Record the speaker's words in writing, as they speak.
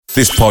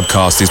This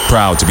podcast is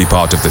proud to be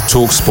part of the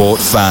TalkSport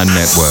Fan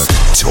Network.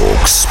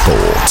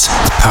 TalkSport.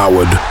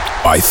 Powered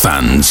by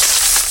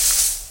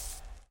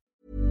fans.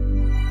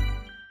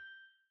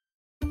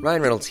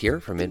 Ryan Reynolds here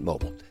from Mint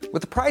Mobile.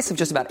 With the price of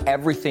just about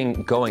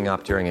everything going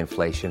up during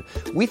inflation,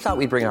 we thought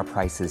we'd bring our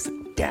prices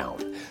down.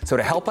 So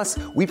to help us,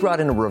 we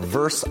brought in a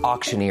reverse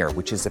auctioneer,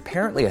 which is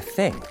apparently a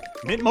thing.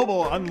 Mint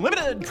Mobile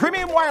Unlimited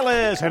Premium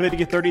Wireless. How to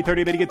get 30,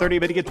 30, bit to get 30,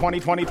 bit to get 20,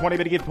 20, 20,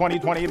 bit to get 20,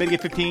 20, bit to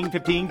get 15,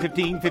 15,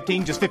 15,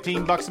 15, just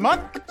 $15 a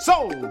month?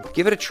 Sold!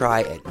 Give it a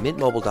try at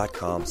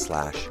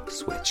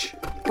mintmobile.com/switch.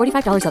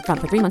 $45 up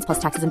front for 3 months plus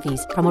taxes and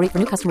fees. Promo rate for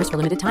new customers for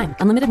limited time.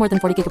 Unlimited more than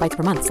 40 gigabytes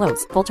per month.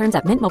 Slows full terms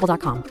at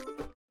mintmobile.com.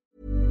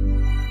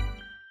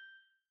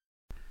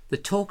 The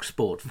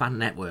TalkSport Fan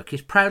Network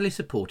is proudly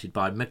supported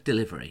by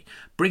McDelivery,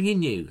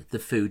 bringing you the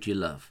food you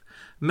love.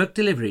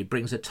 McDelivery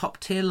brings a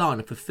top-tier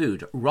lineup of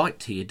food right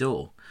to your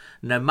door.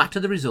 No matter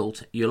the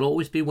result, you'll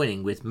always be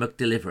winning with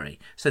McDelivery.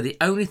 So the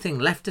only thing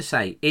left to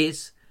say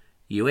is,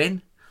 you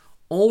in?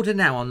 Order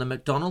now on the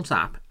McDonald's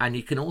app, and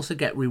you can also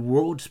get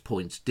rewards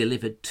points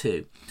delivered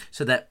too.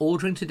 So that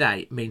ordering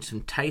today means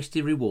some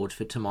tasty rewards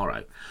for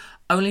tomorrow.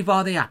 Only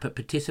via the app at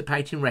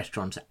participating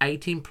restaurants.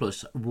 18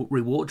 plus,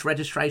 rewards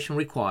registration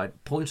required,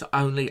 points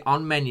only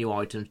on menu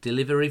items,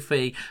 delivery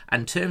fee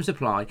and terms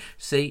apply.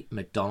 See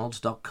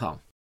mcdonalds.com.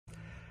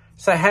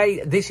 So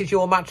hey, this is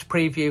your match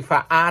preview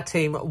for our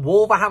team,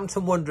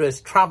 Wolverhampton Wanderers,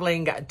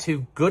 travelling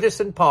to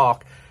Goodison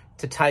Park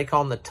to take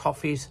on the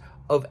Toffees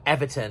of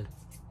Everton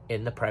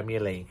in the Premier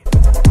League.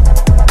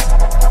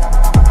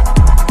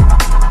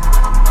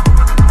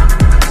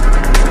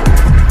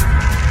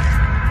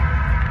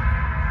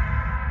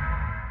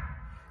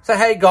 So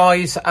hey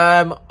guys,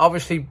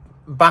 obviously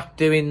back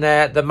doing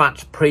the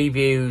match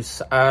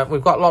previews.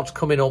 We've got lots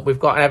coming up. We've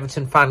got an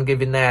Everton fan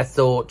giving their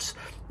thoughts.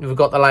 We've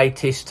got the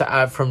latest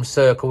from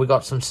Circle. We've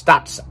got some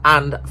stats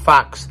and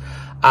facts,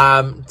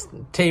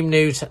 team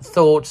news,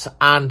 thoughts,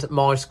 and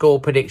my score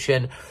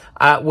prediction.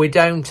 We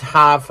don't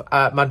have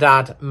my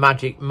dad,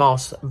 Magic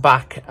Moss,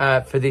 back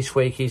for this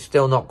week. He's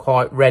still not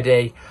quite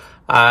ready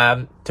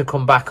to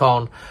come back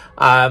on.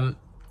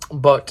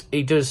 But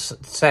he does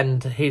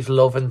send his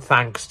love and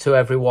thanks to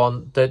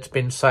everyone that's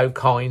been so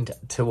kind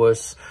to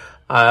us.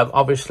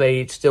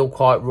 Obviously, it's still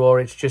quite raw.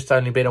 It's just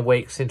only been a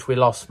week since we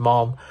lost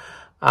Mom.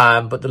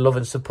 But the love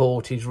and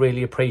support is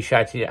really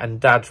appreciated, and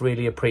Dad's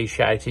really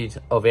appreciated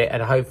of it.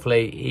 And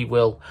hopefully he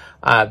will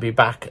be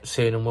back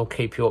soon, and we'll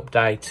keep you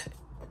updated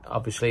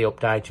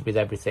with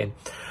everything.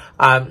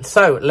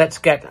 So let's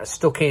get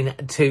stuck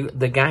into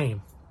the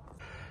game.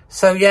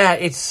 So yeah,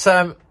 it's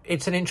an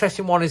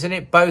interesting one, isn't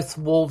it? Both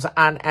Wolves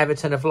and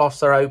Everton have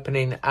lost their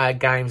opening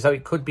games, though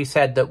it could be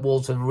said that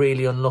Wolves are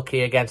really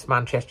unlucky against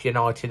Manchester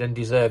United and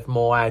deserve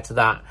more out of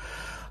that.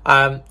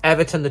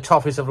 Everton, the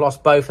Toffees, have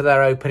lost both of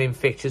their opening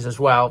fixtures as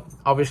well.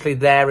 Obviously,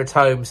 they're at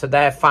home, so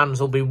their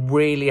fans will be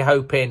really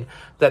hoping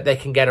that they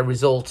can get a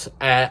result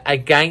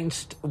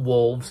against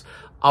Wolves.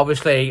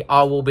 Obviously,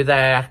 I will be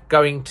there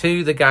going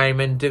to the game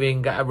and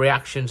doing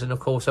reactions and,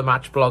 of course, a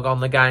match blog on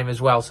the game as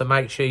well. So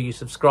make sure you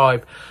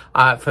subscribe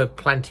for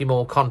plenty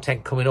more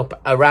content coming up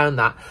around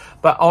that.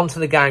 But on to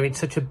the game. It's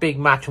such a big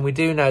match, and we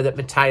do know that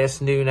Matheus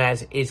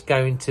Nunes is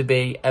going to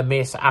be a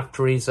miss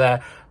after his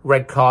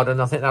red card,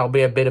 and I think that'll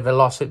be a bit of a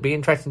loss. It'd be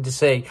interesting to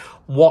see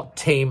what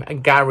team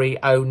Gary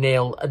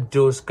O'Neill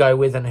does go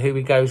with and who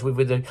he goes with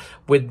the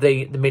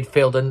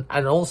midfield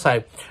and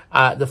also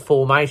the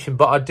formation.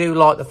 But I do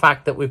like the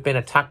fact that we've been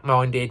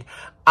attack-minded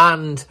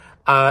and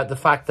the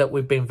fact that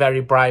we've been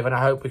very brave, and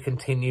I hope we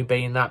continue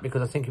being that,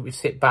 because I think if we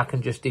sit back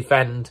and just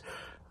defend,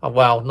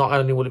 well, not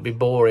only will it be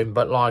boring,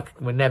 but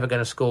we're never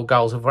going to score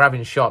goals. If we're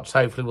having shots,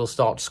 hopefully we'll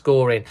start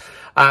scoring.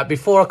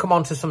 Before I come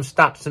on to some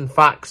stats and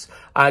facts,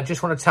 I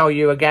just want to tell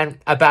you again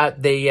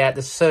about the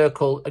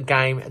Circle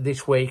game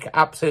this week.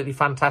 Absolutely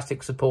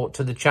fantastic support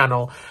to the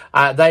channel.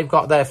 They've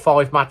got their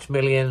 5 match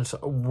millions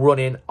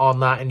running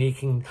on that, and you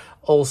can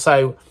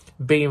also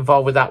be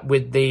involved with that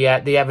with the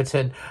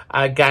Everton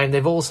game.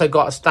 They've also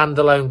got a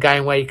standalone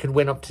game where you could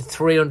win up to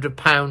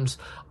 £300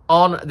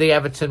 on the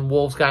Everton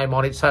Wolves game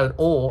on its own,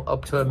 or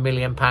up to £1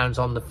 million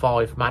on the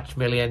 5 match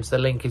millions. The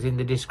link is in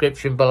the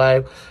description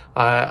below.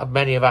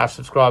 Many of our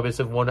subscribers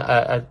have won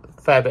a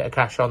fair bit of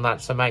cash on that,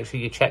 so make sure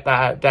you check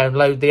that out.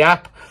 Download the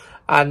app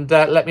and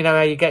let me know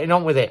how you're getting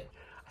on with it.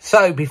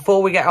 So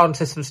before we get on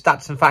to some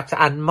stats and facts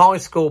and my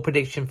score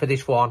prediction for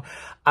this one,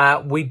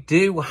 we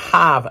do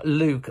have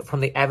Luke from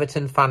the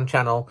Everton fan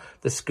channel,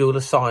 the School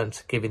of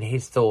Science, giving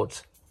his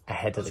thoughts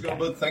ahead of the game.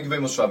 Bud? Thank you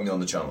very much for having me on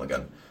the channel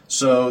again.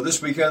 So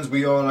this weekend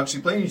we are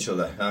actually playing each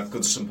other at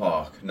Goodison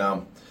Park.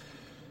 Now,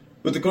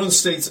 with the current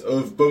state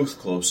of both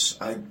clubs,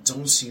 I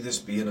don't see this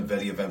being a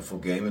very eventful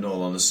game, in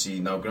all honesty.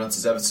 Now,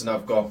 granted, Everton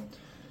have got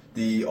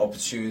the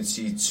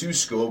opportunity to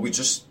score. We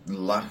just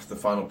lack the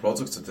final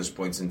product at this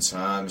point in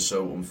time.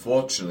 So,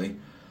 unfortunately,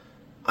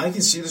 I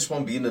can see this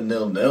one being a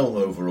 0-0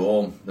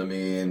 overall. I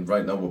mean,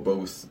 right now we're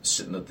both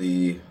sitting at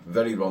the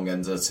very wrong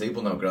end of the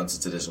table. Now,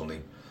 granted, it is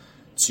only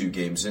 2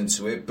 games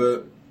into it,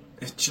 but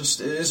it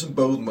isn't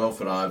boding well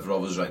for either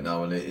of us right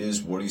now, and it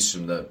is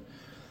worrisome that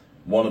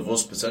one of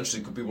us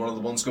potentially could be one of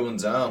the ones going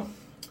down.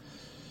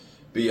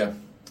 But yeah,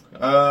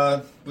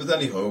 with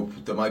any hope,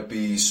 there might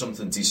be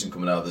something decent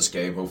coming out of this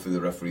game. Hopefully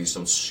the referees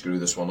don't screw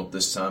this one up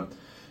this time.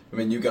 I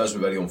mean, you guys were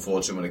very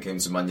unfortunate when it came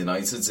to Man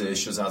United.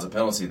 Should have had a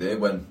penalty there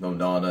when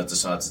Onana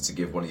decided to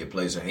give one of your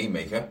players a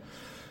haymaker.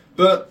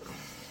 But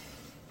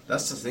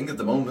that's the thing at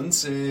the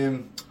moment.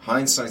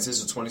 Hindsight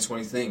is a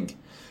 2020 thing.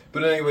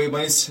 But anyway,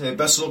 mate,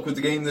 best of luck with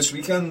the game this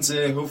weekend.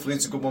 Hopefully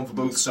it's a good one for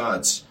both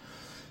sides.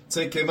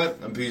 Take care, mate,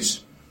 and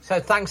peace. So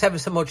thanks ever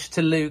so much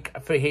to Luke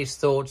for his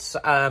thoughts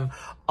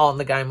on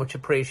the game. Much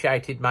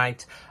appreciated,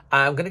 mate.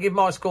 I'm going to give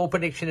my score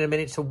prediction in a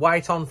minute, so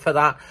wait on for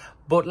that.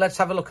 But let's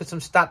have a look at some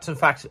stats and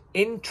facts.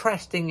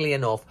 Interestingly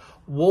enough,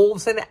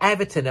 Wolves and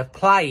Everton have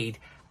played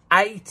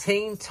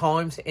 18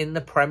 times in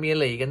the Premier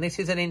League. And this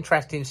is an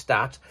interesting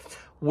stat.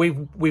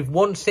 We've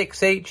won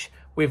 6 each,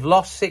 we've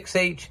lost 6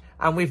 each,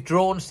 and we've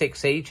drawn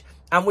 6 each.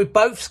 And we've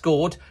both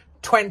scored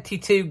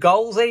 22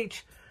 goals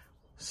each.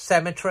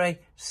 Cemetery.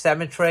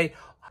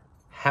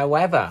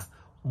 However,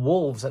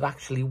 Wolves have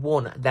actually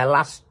won their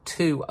last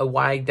 2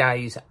 away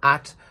days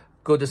at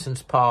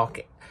Goodison's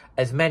Park,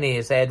 as many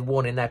as they had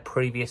won in their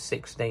previous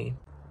 16.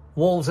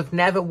 Wolves have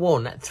never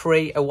won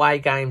 3 away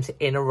games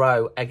in a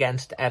row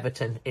against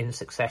Everton in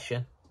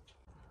succession.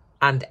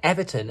 And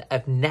Everton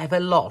have never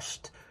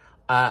lost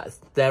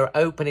their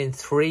opening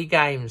 3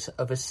 games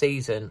of a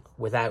season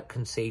without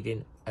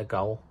conceding a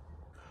goal.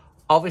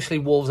 Obviously,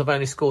 Wolves have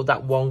only scored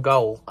that 1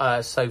 goal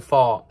so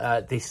far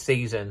this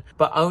season.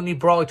 But only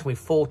Brighton, with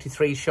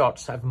 43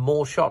 shots, have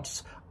more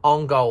shots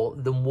on goal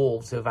than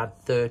Wolves, who have had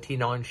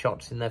 39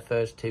 shots in their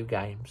first 2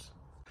 games.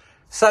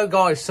 So,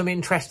 guys, some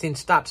interesting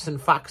stats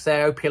and facts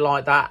there. Hope you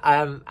like that.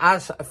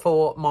 As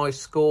for my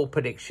score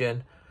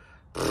prediction,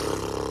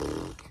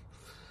 I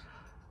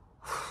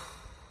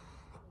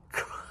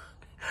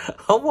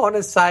want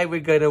to say we're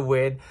going to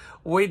win.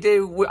 We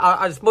do.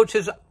 As much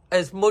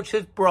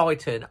as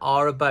Brighton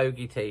are a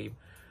bogey team,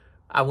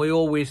 and we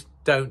always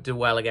don't do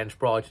well against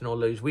Brighton or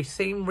lose, we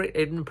seem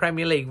in the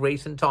Premier League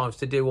recent times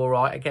to do all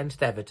right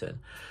against Everton.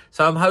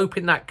 So I'm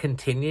hoping that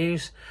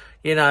continues.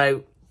 You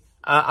know,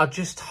 I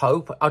just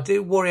hope. I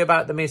do worry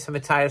about the miss of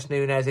Matheus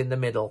Nunes in the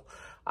middle.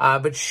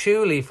 But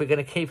surely if we're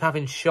going to keep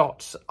having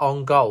shots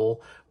on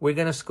goal, we're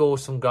going to score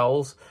some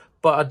goals.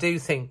 But I do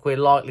think we're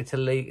likely to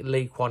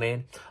leak one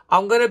in.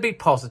 I'm going to be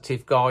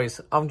positive,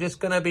 guys. I'm just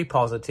going to be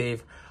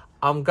positive.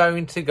 I'm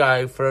going to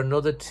go for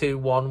another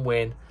 2-1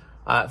 win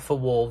for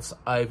Wolves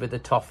over the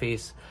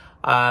Toffees.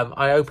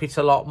 I hope it's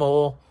a lot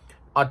more.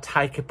 I'd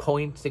take a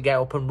point to get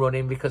up and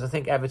running, because I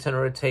think Everton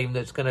are a team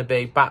that's going to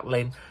be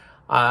battling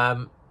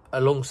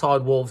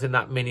alongside Wolves in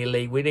that mini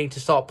league. We need to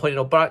start putting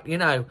up. But,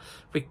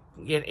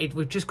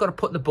 we've just got to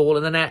put the ball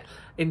in the net.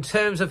 In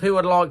terms of who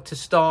I'd like to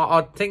start,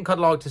 I think I'd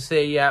like to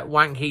see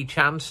Wang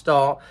Hee-chan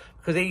start,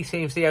 because he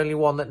seems the only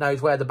one that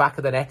knows where the back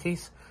of the net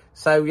is.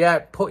 So, yeah,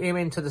 put him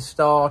into the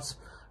start.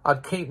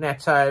 I'd keep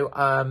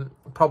Neto,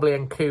 probably,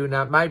 and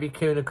Kuna. Maybe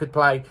Kuna could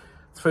play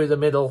through the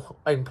middle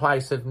in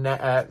place of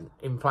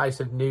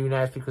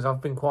Nunes, because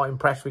I've been quite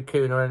impressed with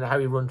Kuna and how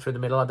he runs through the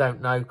middle. I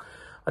don't know.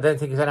 I don't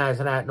think he's an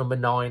out-and-out number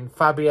 9.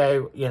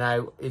 Fabio,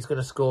 is going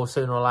to score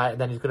sooner or later.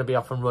 Then he's going to be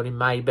off and running,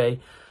 maybe.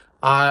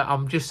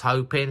 I'm just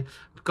hoping.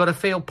 Got to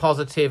feel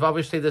positive.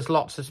 Obviously, there's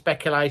lots of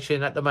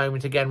speculation at the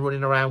moment, again,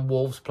 running around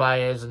Wolves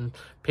players and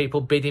people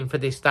bidding for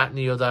this, that and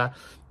the other.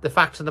 The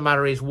fact of the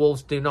matter is,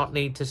 Wolves do not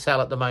need to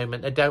sell at the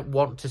moment. They don't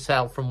want to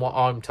sell, from what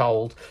I'm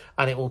told,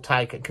 and it will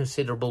take a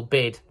considerable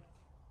bid,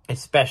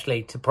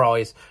 especially to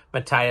prize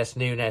Matheus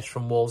Nunes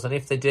from Wolves. And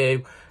if they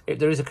do, if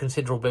there is a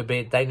considerable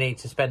bid, they need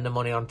to spend the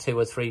money on 2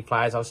 or 3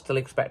 players. I still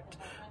expect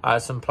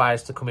some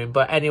players to come in.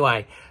 But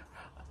anyway,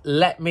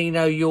 let me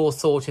know your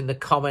thoughts in the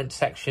comment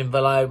section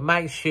below.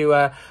 Make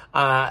sure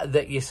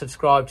that you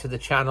subscribe to the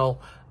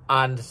channel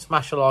and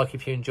smash a like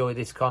if you enjoy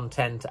this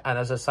content. And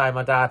as I say,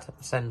 my dad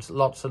sends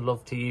lots of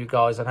love to you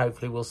guys, and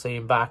hopefully we'll see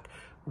him back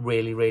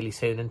really, really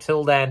soon.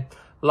 Until then,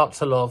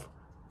 lots of love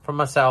from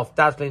myself,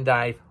 Dazzling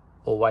Dave,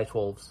 always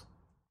Wolves.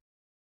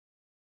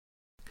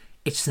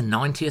 It's the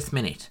 90th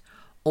minute.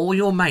 All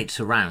your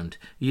mates around.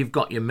 You've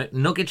got your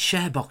McNugget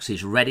share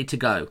boxes ready to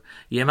go.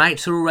 Your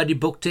mates are already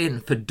booked in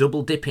for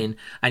double dipping,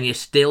 and you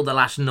steal the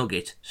last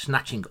nugget,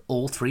 snatching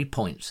all 3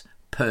 points.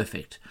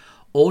 Perfect.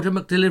 Order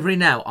McDelivery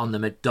now on the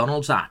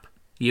McDonald's app.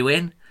 You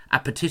in?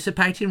 At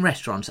participating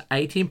restaurants,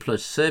 18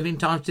 plus, serving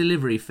times,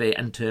 delivery fee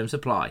and terms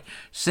apply.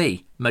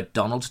 See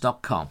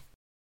mcdonalds.com.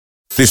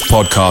 This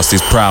podcast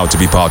is proud to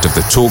be part of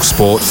the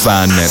TalkSport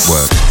Fan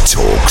Network.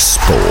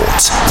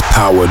 TalkSport.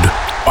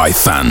 Powered by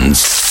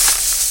fans.